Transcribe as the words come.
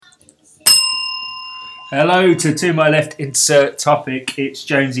Hello to my left, insert topic. It's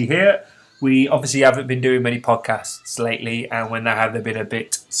Jonesy here. We obviously haven't been doing many podcasts lately, and when they have, they've been a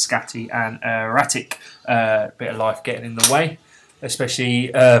bit scatty and erratic. Bit of life getting in the way, especially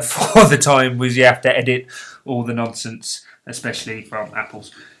for the time was you have to edit all the nonsense, especially from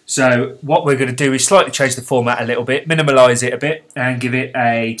Apple's. So what we're going to do is slightly change the format a little bit, minimalise it a bit, and give it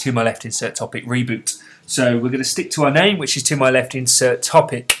a To My Left, Insert Topic reboot. So we're going to stick to our name, which is To My Left, Insert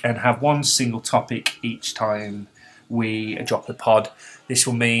Topic, and have one single topic each time we drop the pod. This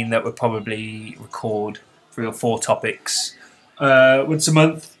will mean that we'll probably record 3 or 4 topics once a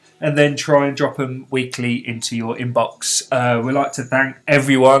month and then try and drop them weekly into your inbox. We'd like to thank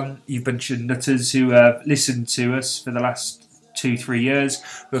everyone, you bunch of nutters who have listened to us for the last 2-3 years.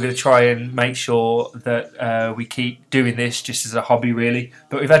 We're going to try and make sure that we keep doing this just as a hobby, really.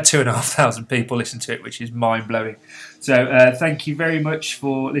 But we've had 2,500 people listen to it, which is mind-blowing. So thank you very much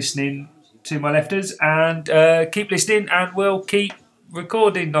for listening to my lefters, and keep listening, and we'll keep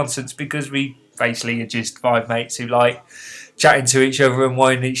recording nonsense because we basically are just 5 mates who like chatting to each other and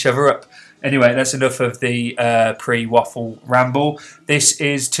winding each other up. Anyway, that's enough of the pre-waffle ramble. This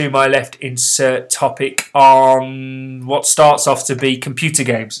is To My Left, Insert Topic on what starts off to be computer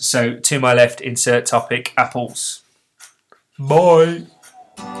games. So, To My Left, Insert Topic, apples. Bye.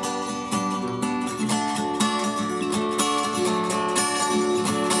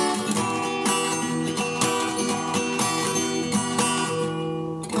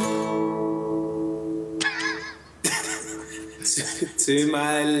 To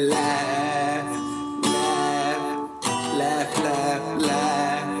my left.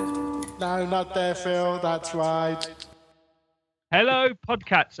 No, not there, Phil. That's right. Hello,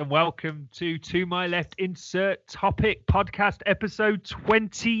 podcats, and welcome to My Left, Insert Topic podcast episode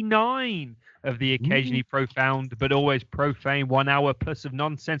 29 of the occasionally profound but always profane 1 hour plus of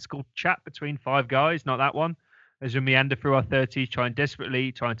nonsensical chat between 5 guys. Not that one. As we meander through our 30s,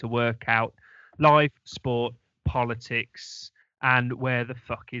 trying to work out life, sport, politics, and where the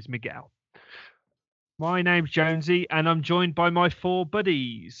fuck is Miguel. My name's Jonesy, and I'm joined by my 4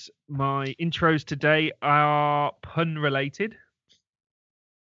 buddies. My intros today are pun-related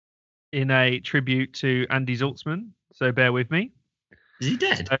in a tribute to Andy Zaltzman, so bear with me. Is he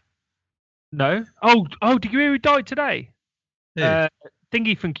dead? No. Oh, did you hear who died today? Who?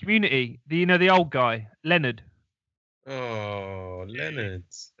 Thingy from Community, the old guy, Leonard. Oh, Leonard.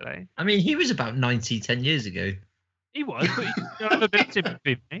 Today. I mean, he was about 10 years ago. He was, but he's got a bit of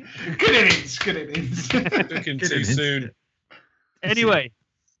sympathy for me. Good innings. Took him too soon. Anyway,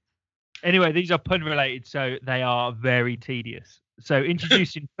 these are pun related, so they are very tedious. So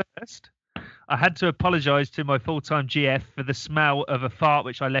introducing first, I had to apologise to my full-time GF for the smell of a fart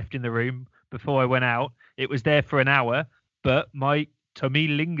which I left in the room before I went out. It was there for an hour, but my tummy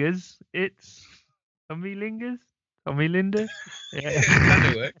lingers. It's tummy lingers? Tummy Linda? Yeah. It kind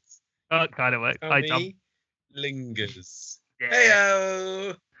of works. Oh, it kind of works. Hi, Tom. Tommy lingers. Yeah.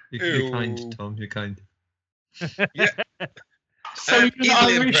 Heyo. You're kind, Tom. You're kind. Yeah. So you're an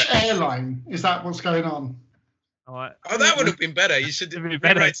easily Irish impressed. airline. Is that what's going on? All right. Oh, that would have been better. You should It'd be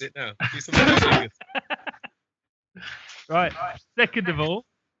better. rewrite it now. Do something else with it. Right. Second of all,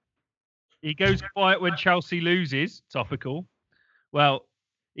 he goes quiet when Chelsea loses. Topical. Well,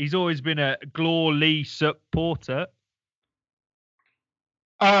 he's always been a Glor Lee supporter.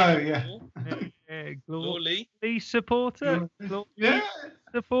 Oh, yeah. Glor Lee. Lee supporter. Glor Yeah. Lee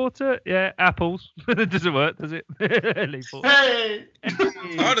supporter. Yeah, apples. It doesn't work, does it? Lee supporter. Hey.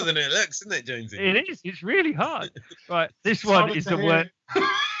 It's harder than it looks, isn't it, Jonesy? It is. It's really hard. Right. This It's one harder is to the hear. worst.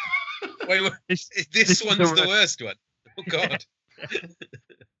 Wait, This this is one's the the worst. worst one. Oh, God.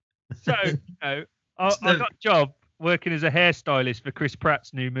 So, I got a job working as a hairstylist for Chris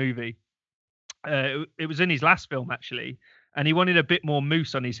Pratt's new movie. It was in his last film, actually, and he wanted a bit more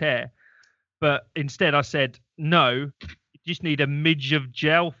mousse on his hair. But instead, I said, no, you just need a midge of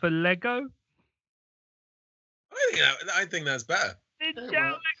gel for Lego. I think that's better. Midge It gel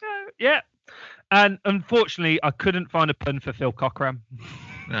works. Lego? Yeah. And unfortunately, I couldn't find a pun for Phil Cockram.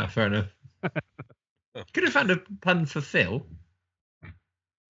 No, fair enough. Could have found a pun for Phil.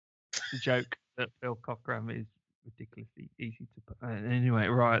 The joke that Phil Cockram is ridiculously easy to put. Anyway,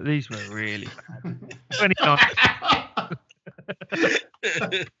 right, these were really bad. 29.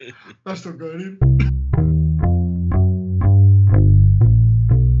 That's not good.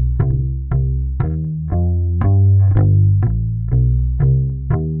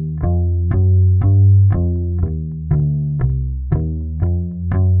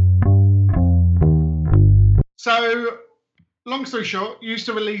 So, long story short, you used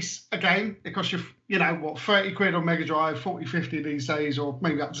to release a game. It cost you, 30 quid on Mega Drive, 40, 50 these days, or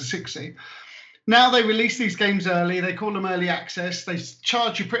maybe up to 60. Now they release these games early. They call them early access. They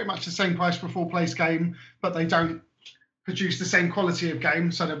charge you pretty much the same price for a full-place game, but they don't produce the same quality of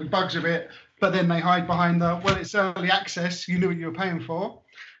game, so there'll be bugs of it. But then they hide behind it's early access. You knew what you were paying for.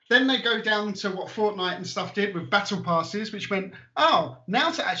 Then they go down to what Fortnite and stuff did with battle passes, which meant,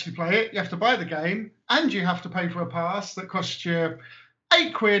 now to actually play it, you have to buy the game and you have to pay for a pass that costs you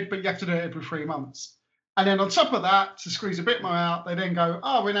 £8, but you have to do it every 3 months. And then on top of that, to squeeze a bit more out, they then go,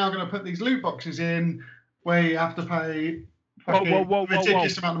 we're now going to put these loot boxes in where you have to pay a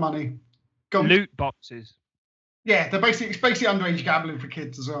ridiculous amount of money. Go on. Loot boxes. Yeah, it's basically underage gambling for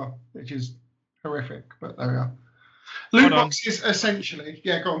kids as well, which is horrific, but there we are. Loot boxes, essentially.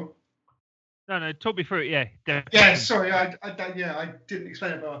 Yeah, go on. No, talk me through it. Yeah, definitely. Yeah, sorry, I didn't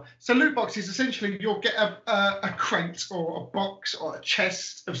explain it well. So loot boxes, essentially, you'll get a crate or a box or a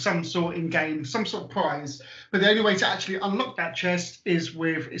chest of some sort in game, some sort of prize. But the only way to actually unlock that chest is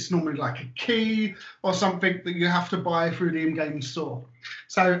it's normally like a key or something that you have to buy through the in-game store.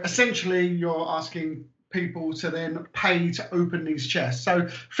 So essentially, you're asking people to then pay to open these chests. So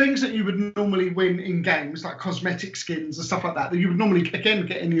things that you would normally win in games, like cosmetic skins and stuff like that you would normally, again,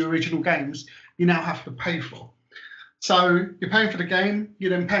 get in the original games, you now have to pay for. So you're paying for the game, you're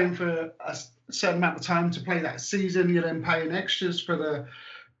then paying for a certain amount of time to play that season, you're then paying extras for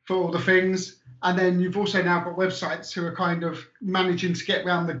all the things. And then you've also now got websites who are kind of managing to get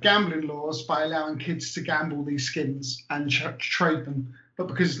around the gambling laws by allowing kids to gamble these skins and trade them. But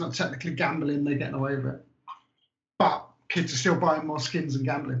because it's not technically gambling, they're getting away with it. But kids are still buying more skins and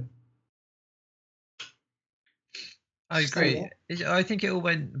gambling. I agree. I think it all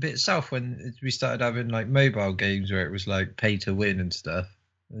went a bit south when we started having like mobile games where it was like pay to win and stuff.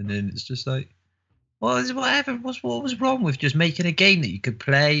 And then it's just like, what was wrong with just making a game that you could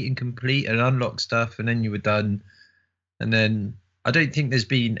play and complete and unlock stuff and then you were done? And then I don't think there's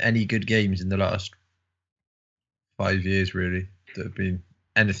been any good games in the last 5 years really that have been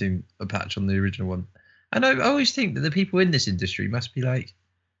anything a patch on the original one. And I always think that the people in this industry must be like,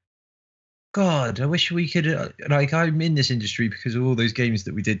 God, I wish we could, I'm in this industry because of all those games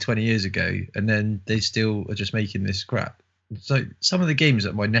that we did 20 years ago, and then they still are just making this crap. So some of the games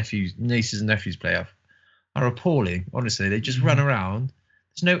that my nieces and nephews play are appalling, honestly. They just run around.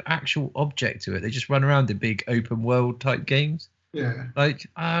 There's no actual object to it. They just run around in big open world type games. Yeah. Like,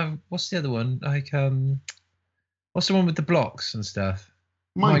 what's the other one? Like, what's the one with the blocks and stuff?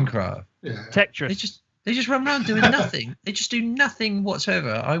 Minecraft. Yeah. Tetris. They just run around doing nothing. They just do nothing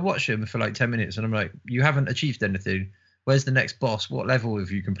whatsoever. I watch them for like 10 minutes and I'm like, you haven't achieved anything. Where's the next boss? What level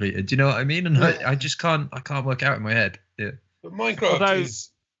have you completed? Do you know what I mean? And I just can't work out in my head. Yeah. But Minecraft is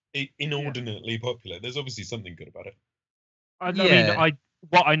inordinately popular. There's obviously something good about it. I mean,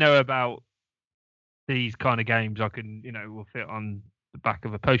 what I know about these kind of games, I can, will fit on the back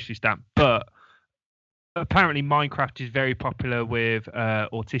of a postage stamp. But apparently, Minecraft is very popular with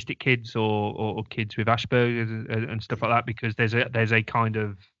autistic kids or kids with Asperger's and stuff like that because there's a kind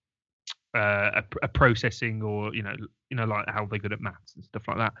of a processing or like how they're good at maths and stuff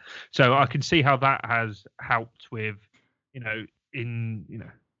like that. So I can see how that has helped with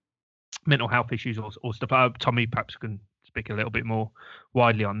mental health issues or stuff. Tommy perhaps can speak a little bit more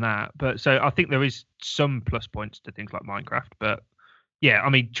widely on that. But so I think there is some plus points to things like Minecraft, but yeah, I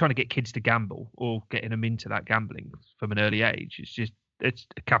mean, trying to get kids to gamble or getting them into that gambling from an early age, it's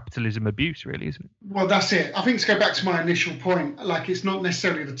a capitalism abuse, really, isn't it? Well, that's it. I think to go back to my initial point, like it's not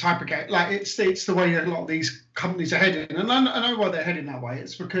necessarily the type of game, like it's the way a lot of these companies are heading, and I know why they're heading that way.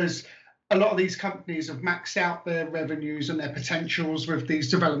 It's because a lot of these companies have maxed out their revenues and their potentials with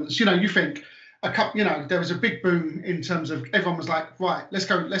these developments. You think there was a big boom in terms of everyone was like, right, let's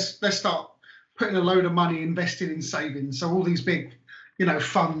start putting a load of money invested in savings. So all these big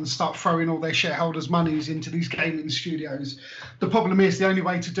funds start throwing all their shareholders' monies into these gaming studios. The problem is the only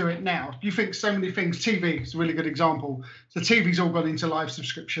way to do it now. You think so many things. TV is a really good example. So TV's all gone into live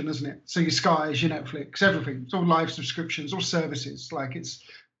subscription, isn't it? So your Sky's, your Netflix, everything. It's all live subscriptions, all services. Like it's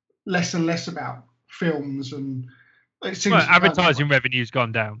less and less about films and it seems advertising revenue's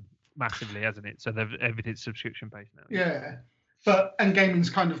gone down massively, hasn't it? So everything's subscription based now. Yeah. And gaming's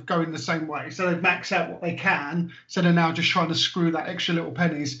kind of going the same way. So they've maxed out what they can. So they're now just trying to screw that extra little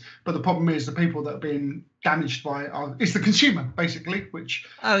pennies. But the problem is the people that are being damaged by it's the consumer, basically, which...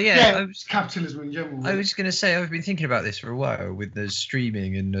 Oh, yeah. Capitalism in general. I was just going to say, I've been thinking about this for a while with the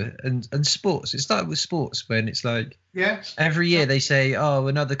streaming and sports. It started with sports when it's like... Yes. Every year they say,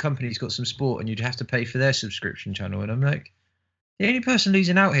 another company's got some sport and you'd have to pay for their subscription channel. And I'm like... The only person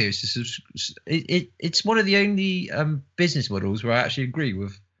losing out here is it's one of the only business models where I actually agree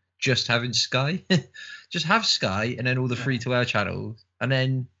with just having Sky. Just have Sky and then all the free-to-air channels, And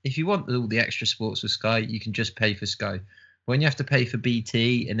then if you want all the extra sports with Sky, you can just pay for Sky. When you have to pay for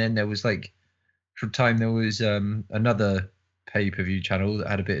BT, and then there was like, for a time there was another pay-per-view channel that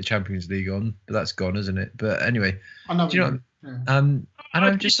had a bit of Champions League on, but that's gone, isn't it? But anyway, I know. do you know? Yeah. And I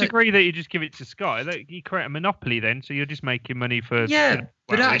I'm just like, disagree that you just give it to Sky. That you create a monopoly then, so you're just making money for. yeah,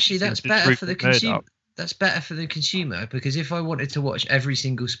 but well, actually it's that's just better for the Rupert Murdoch. consumer. That's better for the consumer, because if I wanted to watch every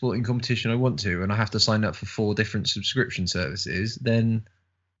single sporting competition I want to, and I have to sign up for 4 different subscription services, then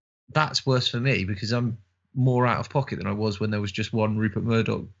that's worse for me, because I'm more out of pocket than I was when there was just one Rupert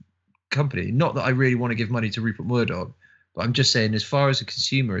Murdoch company. Not that I really want to give money to Rupert Murdoch, but I'm just saying, as far as a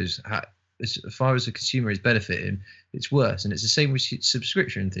consumer is benefiting, it's worse. And it's the same with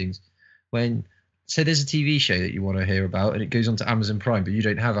subscription things. When, say, there's a TV show that you want to hear about and it goes on to Amazon Prime, but you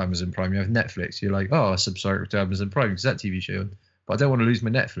don't have Amazon Prime, you have Netflix. You're like, oh, I'll subscribe to Amazon Prime because that TV show, but I don't want to lose my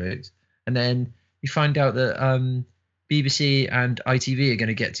Netflix. And then you find out that BBC and ITV are going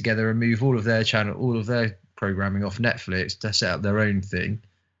to get together and move all of their programming off Netflix to set up their own thing,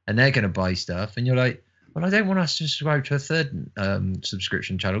 and they're going to buy stuff. And you're like, well, I don't want to subscribe to a third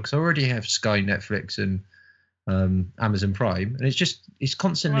subscription channel because I already have Sky, Netflix, and Amazon Prime, and it's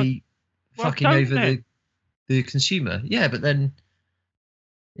constantly fucking over the consumer. Yeah, but then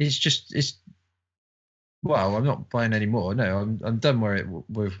it's well, I'm not buying any more. No, I'm done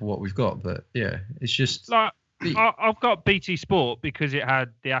with what we've got. But yeah, it's just like I've got BT Sport because it had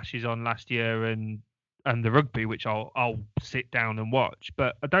the Ashes on last year and the rugby, which I'll sit down and watch.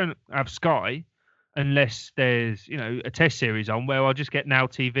 But I don't have Sky unless there's a Test series on where I'll just get Now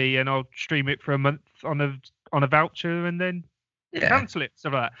TV and I'll stream it for a month on a voucher and then cancel it,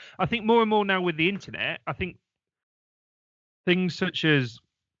 stuff like that. I think more and more now with the internet, I think things such as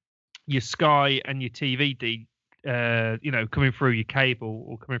your Sky and your TV, coming through your cable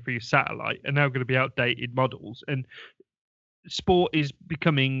or coming through your satellite are now going to be outdated models. And sport is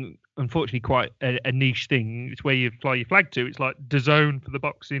becoming, unfortunately, quite a niche thing. It's where you fly your flag to. It's like DAZN for the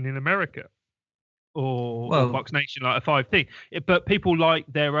boxing in America, or Box Nation, like a 5 thing. But people like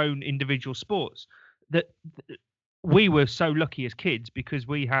their own individual sports. That we were so lucky as kids because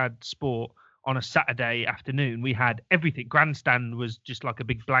we had sport on a Saturday afternoon. We had everything. Grandstand was just like a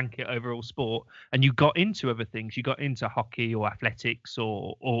big blanket over all sport, and you got into other things. You got into hockey or athletics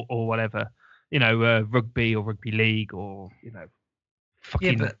or whatever, rugby or rugby league or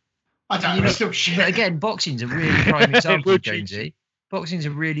fucking. Yeah, but I don't know. Still shit. But again, boxing's a really prime example, Jonesy. Boxing's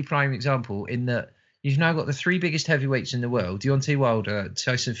a really prime example in that you've now got the 3 biggest heavyweights in the world: Deontay Wilder,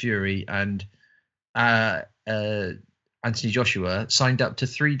 Tyson Fury, and Anthony Joshua, signed up to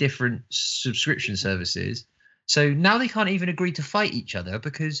 3 different subscription services. So now they can't even agree to fight each other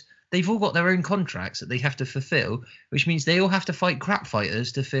because they've all got their own contracts that they have to fulfill, which means they all have to fight crap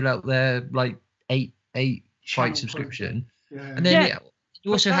fighters to fill out their like 8 fight subscription. Yeah. And then it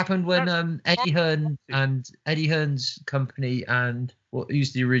also happened when Eddie Hearn and Eddie Hearn's company and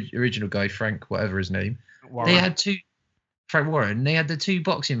who's the original guy, Frank, whatever his name, Warren. they had Frank Warren. They had the 2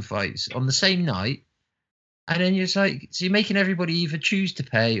 boxing fights on the same night. And then you're just like, so you're making everybody either choose to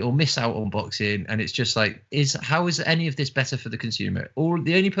pay or miss out on boxing, and it's just like, how is any of this better for the consumer?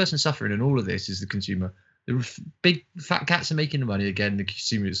 The only person suffering in all of this is the consumer. The big fat cats are making the money again. The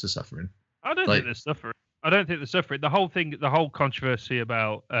consumers are suffering. I don't think they're suffering. The whole controversy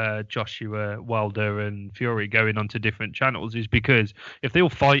about Joshua, Wilder, and Fury going onto different channels is because if they all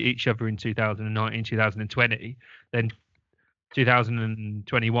fight each other in 2019, 2020, then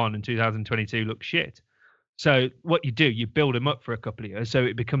 2021 and 2022 look shit. So what you do, you build them up for a couple of years, so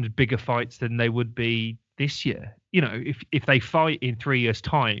it becomes bigger fights than they would be this year. If they fight in 3 years'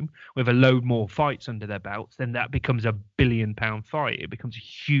 time with a load more fights under their belts, then that becomes a £1 billion fight. It becomes a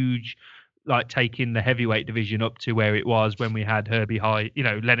huge, like taking the heavyweight division up to where it was when we had Herbie High,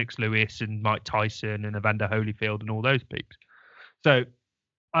 Lennox Lewis and Mike Tyson and Evander Holyfield and all those peeps. So,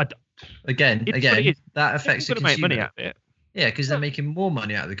 again, that affects the consumer. Make money out of it. Yeah, because they're making more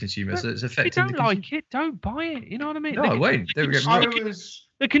money out of the consumer, so it's affecting. If you don't like it, don't buy it. You know what I mean? No, I won't.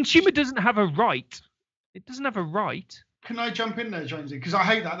 The consumer doesn't have a right. It doesn't have a right. Can I jump in there, Jonesy? Because I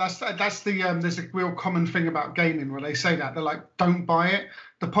hate that. That's the there's a real common thing about gaming where they say that they're like, don't buy it.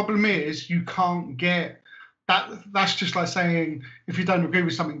 The problem is you can't get that. That's just like saying if you don't agree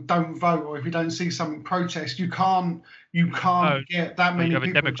with something, don't vote, or if you don't see something, protest. You can't get that many. You have a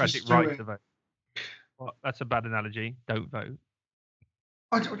people democratic right to vote. Well, that's a bad analogy. Don't vote.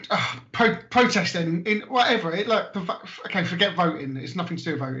 Protesting in whatever. Forget voting. It's nothing to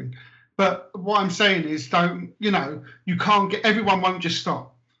do with voting. But what I'm saying is, you can't get. Everyone won't just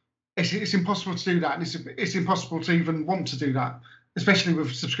stop. It's impossible to do that, and it's impossible to even want to do that, especially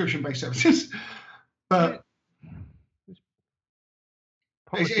with subscription-based services. But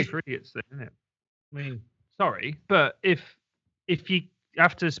policy for idiots, then, isn't it? I mean, sorry, but if you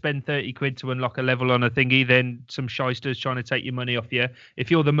have to spend 30 quid to unlock a level on a thingy, then some shyster's trying to take your money off you.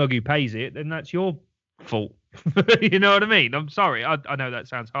 If you're the mug who pays it, then that's your fault. You know what I mean? I'm sorry. I know that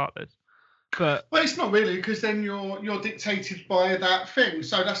sounds heartless, but well, it's not really, because then you're dictated by that thing.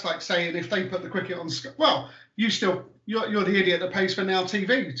 So that's like saying if they put the cricket on, well, you're the idiot that pays for Now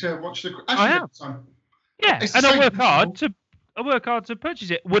TV to watch the. I am. Time. Yeah, It's the and I same work hard to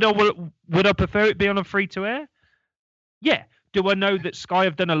purchase it. Would I prefer it be on a free to air? Yeah. Do I know that Sky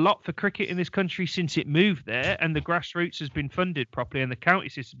have done a lot for cricket in this country since it moved there, and the grassroots has been funded properly and the county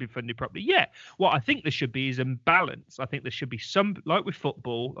system has been funded properly? Yeah. What I think there should be is a balance. I think there should be some, like with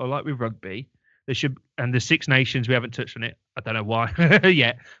football or like with rugby, there should, and the Six Nations, we haven't touched on it. I don't know why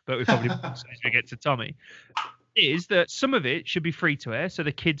yet, but we probably as we get to Tommy. Is that some of it should be free to air so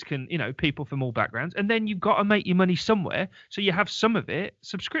the kids can, people from all backgrounds, and then you've got to make your money somewhere, so you have some of it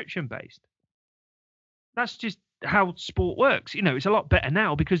subscription based. That's just how sport works. It's a lot better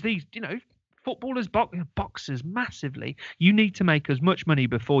now because these, footballers, boxers massively, you need to make as much money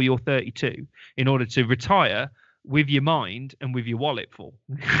before you're 32 in order to retire with your mind and with your wallet full.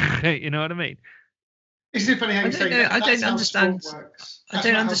 You know what I mean? Isn't it funny how you say that? I don't understand. I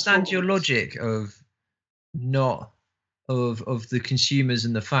don't not how understand sport your works. logic of the consumers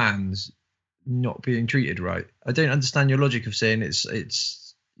and the fans not being treated right. I don't understand your logic of saying it's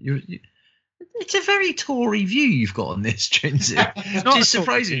a very Tory view you've got on this, Jonesy. It's not Just a Tory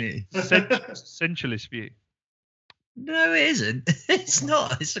surprising view. me. Centralist view. No, it isn't. It's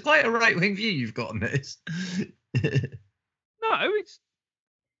not. It's quite a right-wing view you've got on this. No, it's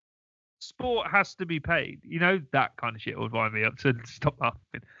sport has to be paid. That kind of shit would wind me up to stop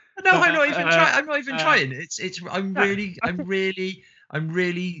laughing. No, I'm not even trying. I'm not even trying. I'm No, really. I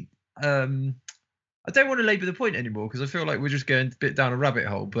don't want to labour the point anymore because I feel like we're just going a bit down a rabbit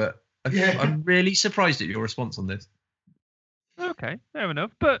hole. But I'm really surprised at your response on this. Okay, fair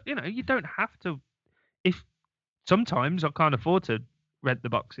enough. But you don't have to. If sometimes I can't afford to rent the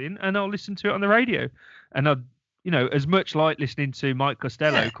box in, and I'll listen to it on the radio, and I, as much like listening to Mike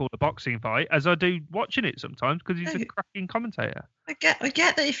Costello call a boxing fight as I do watching it sometimes because he's a cracking commentator. I get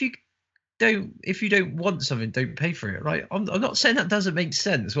that if you don't want something, don't pay for it, right? I'm not saying that doesn't make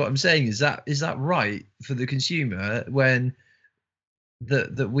sense. What I'm saying is that right for the consumer when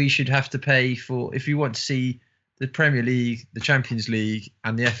that we should have to pay for, if you want to see the Premier League, the Champions League,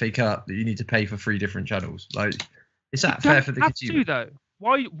 and the FA Cup, that you need to pay for 3 different channels. Like, is that fair for the consumer? You don't have to,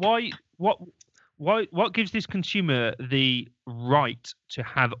 though. What gives this consumer the right to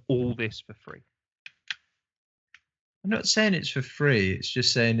have all this for free? I'm not saying it's for free. It's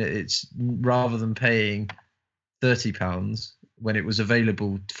just saying that it's rather than paying £30 when it was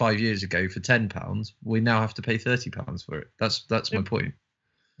available 5 years ago for £10, we now have to pay £30 for it. That's my point.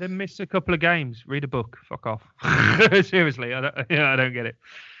 Then miss a couple of games. Read a book. Fuck off. Seriously, I don't get it.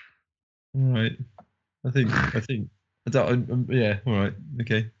 All right. I think. I don't. Yeah. All right.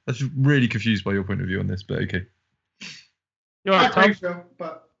 Okay. I'm just really confused by your point of view on this, but okay. You're right, I agree, Tom. Phil,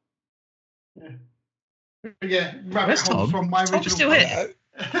 but yeah, rabbit Where's hole Tom? from my Tom's original. still here.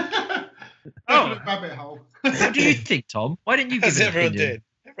 Rabbit hole. What do you think, Tom? Why didn't you give As an everyone opinion?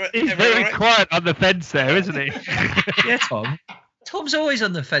 did. He's Everyone very right? quiet on the fence there, isn't he? Yeah, Tom. Tom's always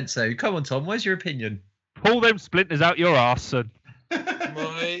on the fence, though. Come on, Tom. Where's your opinion? Pull them splinters out your arse, son.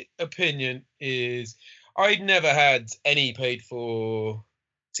 My opinion is I'd never had any paid for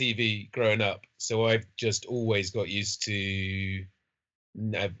TV growing up, so I've just always got used to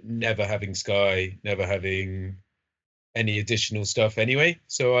never having Sky, never having any additional stuff anyway.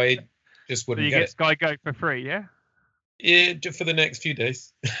 So I just So wouldn't you get get it. Sky Go for free, yeah? Yeah, just for the next few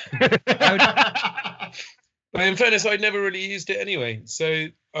days. But in fairness, I'd never really used it anyway. So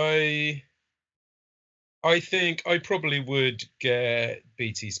I think I probably would get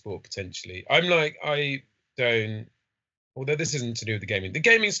BT Sport potentially. I don't, although this isn't to do with the gaming. The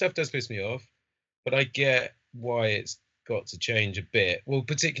gaming stuff does piss me off, but I get why it's got to change a bit. Well,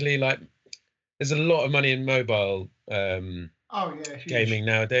 particularly like there's a lot of money in mobile huge. gaming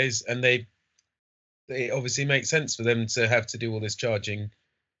nowadays, and they obviously make sense for them to have to do all this charging,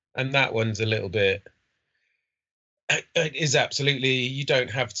 and that one's a little bit. It is absolutely, you don't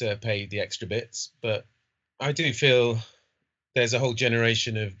have to pay the extra bits, but I do feel there's a whole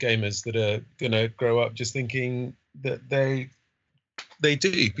generation of gamers that are going to grow up just thinking that they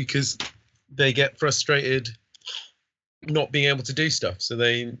do because they get frustrated not being able to do stuff. So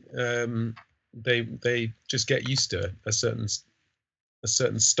they just get used to a certain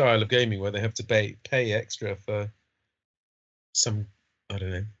style of gaming where they have to pay extra for some, I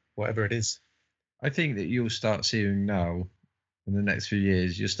don't know, whatever it is. I think that you'll start seeing now in the next few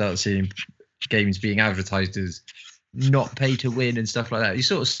years, you'll start seeing games being advertised as not pay to win and stuff like that. You're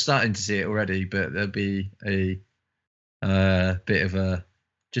sort of starting to see it already, but there'll be a bit of a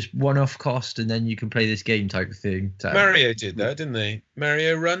just one-off cost, and then you can play this game type of thing. Mario did that, didn't they?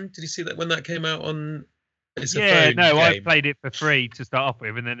 Mario Run. Did you see that when that came out on? It's a Yeah, phone no, I game. played it for free to start off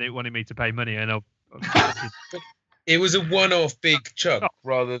with, and then it wanted me to pay money, and It was a one-off big chunk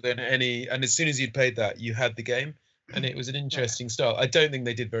rather than any. And as soon as you'd paid that, you had the game, and it was an interesting style. I don't think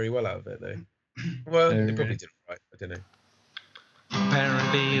they did very well out of it, though. Well, they probably did right. I don't know.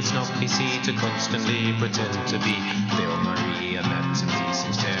 Apparently it's not PC to constantly pretend to be Bill Murray, and that to me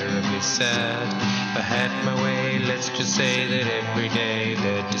seems terribly sad. If I had my way, let's just say that every day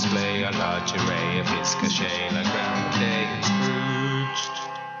they'd display a large array of his cachet like Groundhog Day and Scrooged.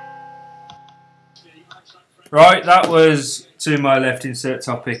 Right, that was To My Left Insert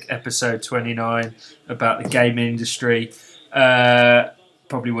Topic, episode 29, about the gaming industry.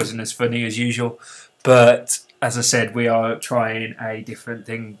 Probably wasn't as funny as usual, but as I said, we are trying a different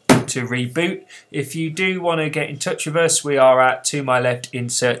thing to reboot. If you do want to get in touch with us, we are at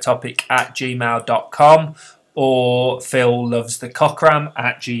tomyleftinserttopic@gmail.com or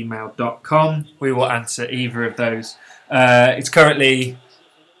phillovesthecockram@gmail.com. We will answer either of those. It's currently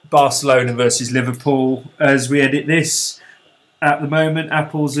Barcelona versus Liverpool as we edit this. At the moment,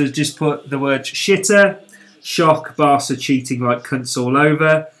 Apples has just put the word shitter, shock, Barca cheating like cunts all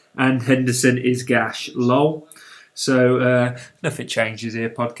over, and Henderson is gash, lol. So nothing changes here,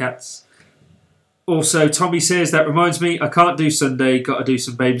 podcasts. Also, Tommy says, that reminds me, I can't do Sunday, got to do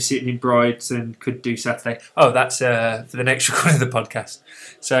some babysitting in Brides and could do Saturday. Oh, that's for the next recording of the podcast.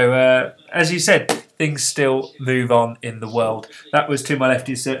 So, as you said, things still move on in the world. That was To My Left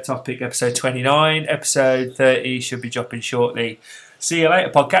Insert Topic, episode 29. Episode 30 should be dropping shortly. See you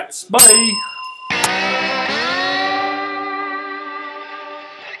later, podcasts. Bye!